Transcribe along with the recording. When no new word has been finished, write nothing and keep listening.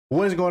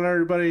What is going on,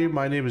 everybody?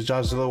 My name is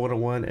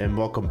Joshzilla101 and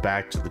welcome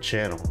back to the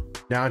channel.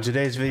 Now in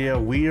today's video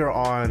we are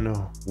on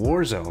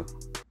Warzone.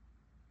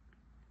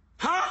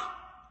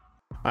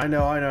 I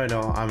know,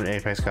 I'm an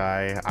Apex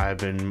guy. I've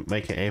been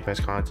making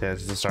Apex content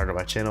since the start of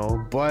my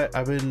channel, but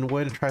I've been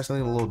wanting to try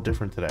something a little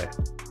different today.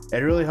 It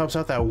really helps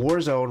out that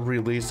Warzone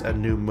released a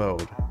new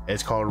mode.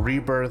 It's called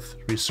Rebirth,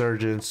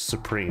 Resurgence,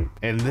 Supreme.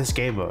 And this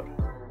game mode,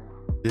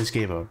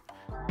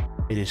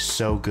 it is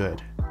so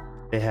good.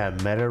 They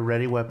have meta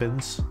ready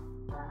weapons,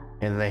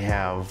 and they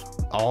have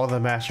all the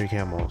mastery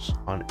camos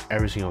on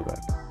every single gun,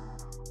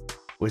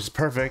 which is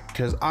perfect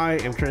because I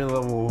am currently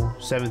level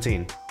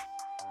 17.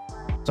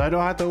 So I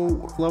don't have to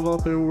level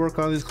up and work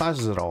on these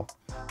classes at all,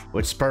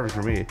 which is perfect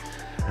for me.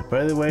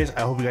 But anyways,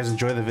 I hope you guys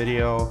enjoy the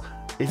video.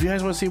 If you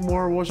guys want to see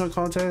more Warzone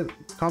content,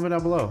 comment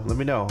down below. Let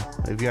me know.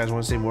 If you guys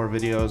want to see more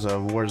videos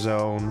of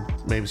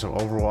Warzone, maybe some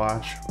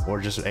Overwatch, or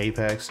just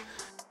Apex.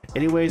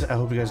 Anyways, I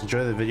hope you guys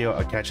enjoy the video.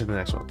 I'll catch you in the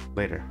next one.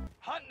 Later.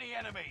 Hunt the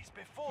enemies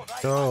before they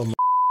active.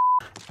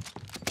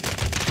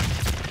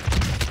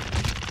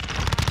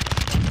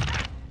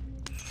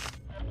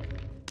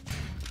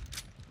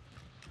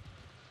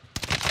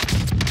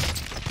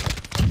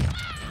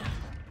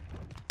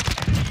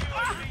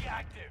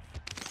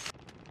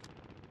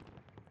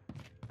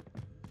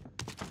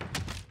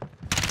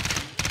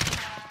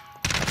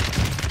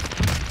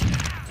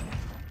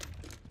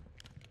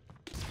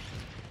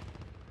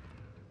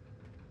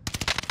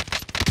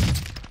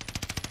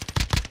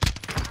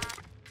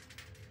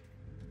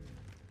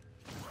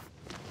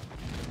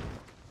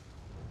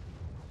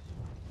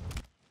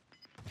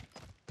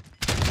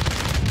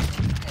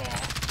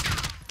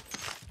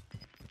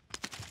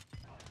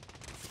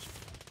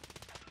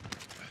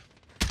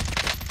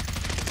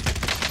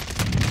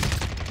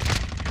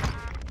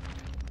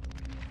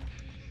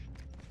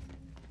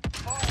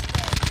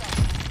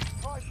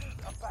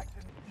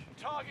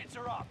 Targets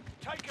are up.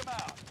 Take them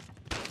out.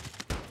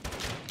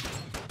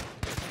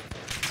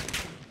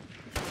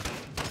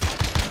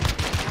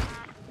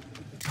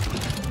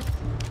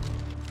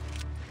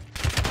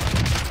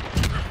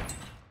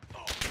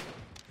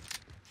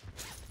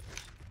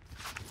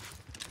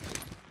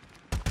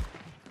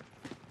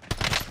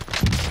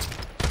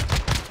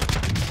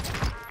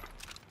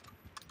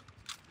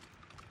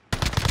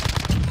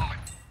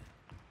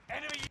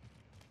 Enemy.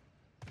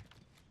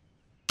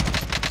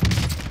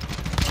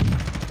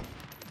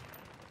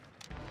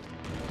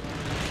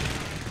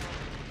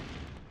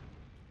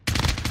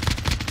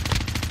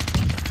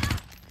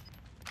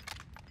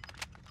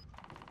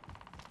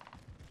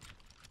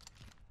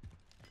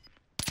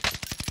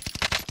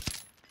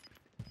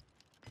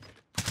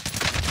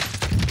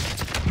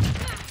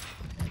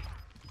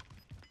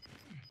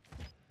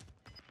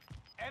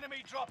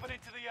 Enemy dropping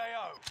into the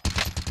AO.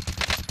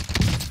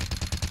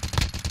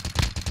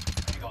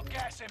 You got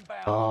gas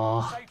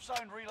inbound. Safe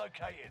zone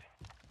relocated.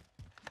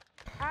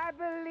 I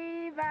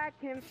believe I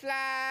can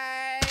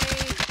fly. I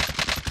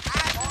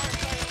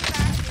believe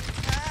I can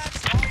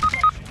touch.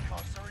 Operation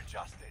costs are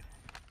adjusted.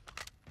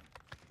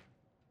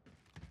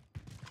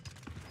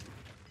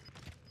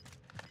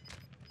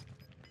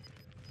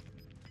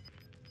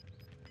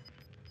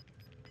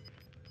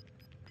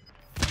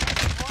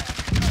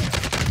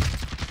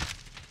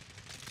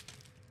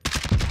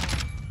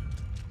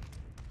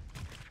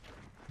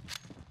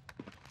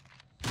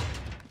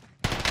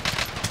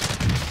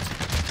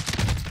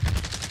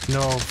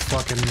 No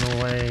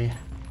fucking way.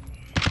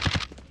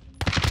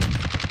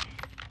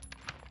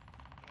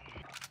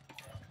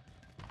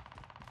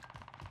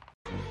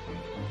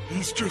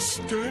 He's just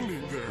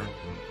standing there,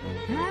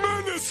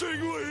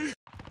 menacingly!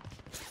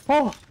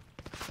 Oh!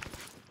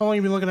 How long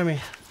you been looking at me?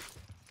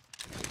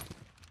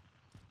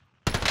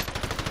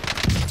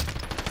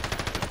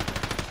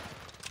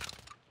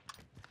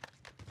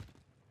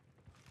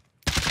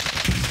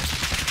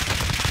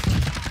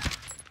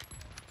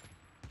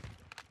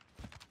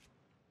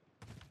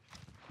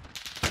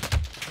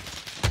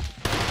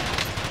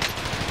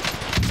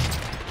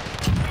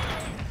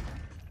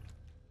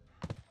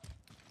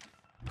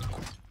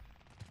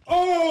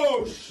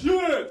 Oh,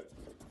 shit!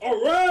 A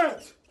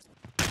rat!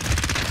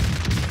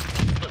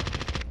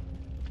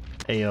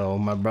 Hey yo,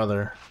 my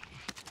brother.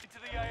 Into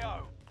the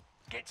AO.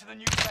 Get to the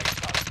new safe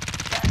zone.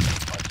 Gas is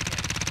closing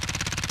in.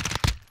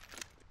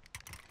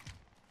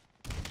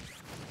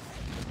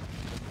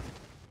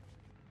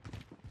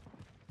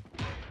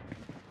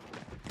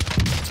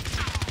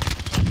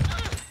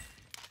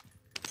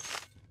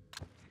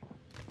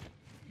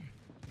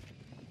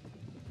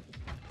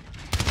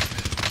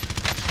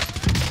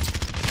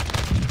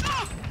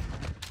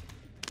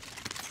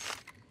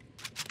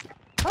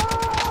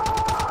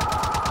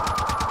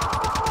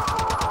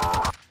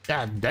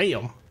 God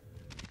damn.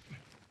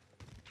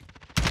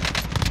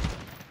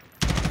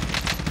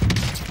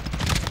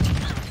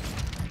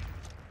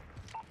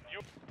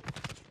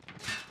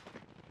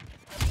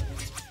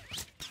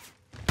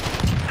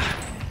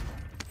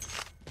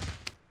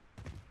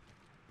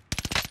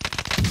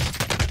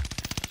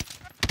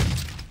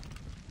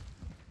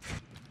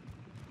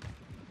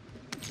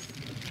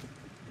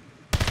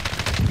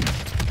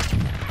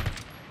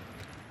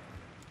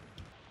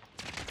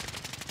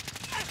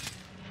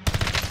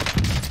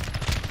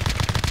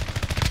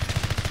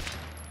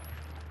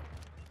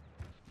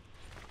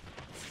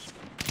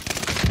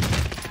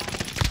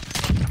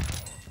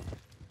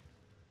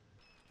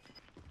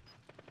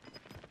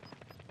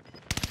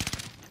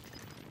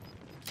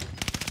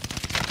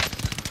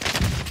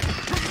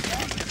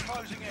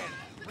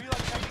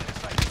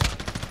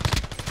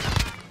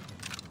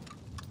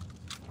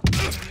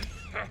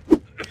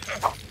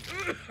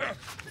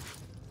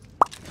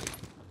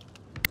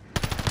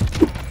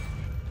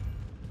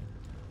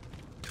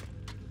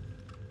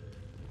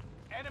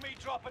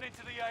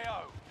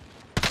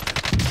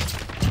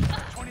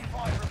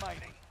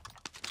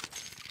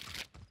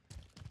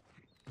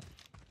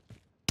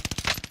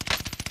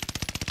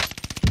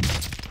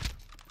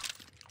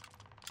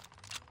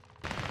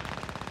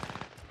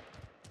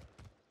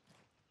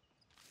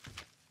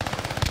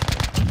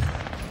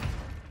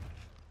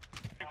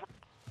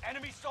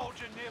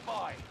 soldier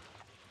nearby.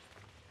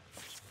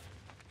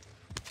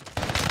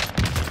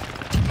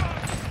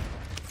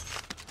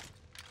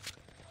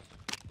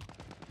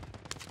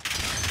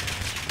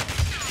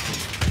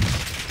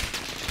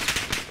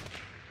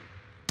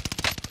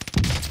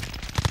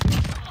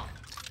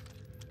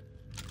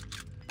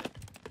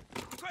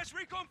 Request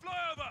recon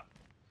flyover.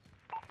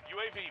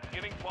 UAV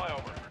beginning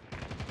flyover.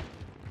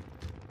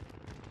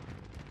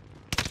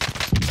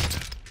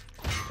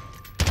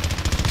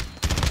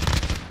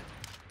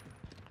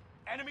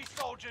 Enemy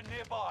soldier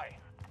nearby.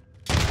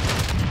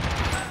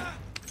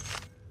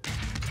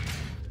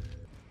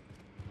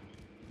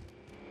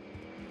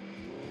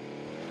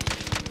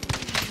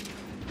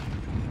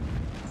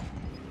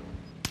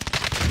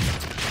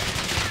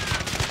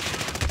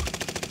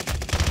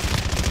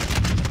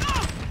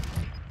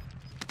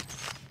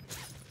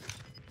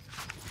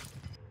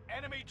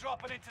 Enemy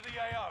dropping into the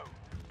AO.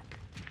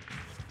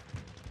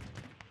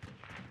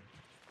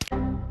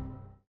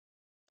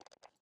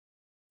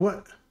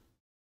 What?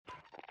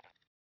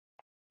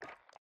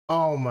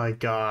 Oh my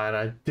god,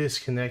 I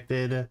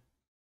disconnected.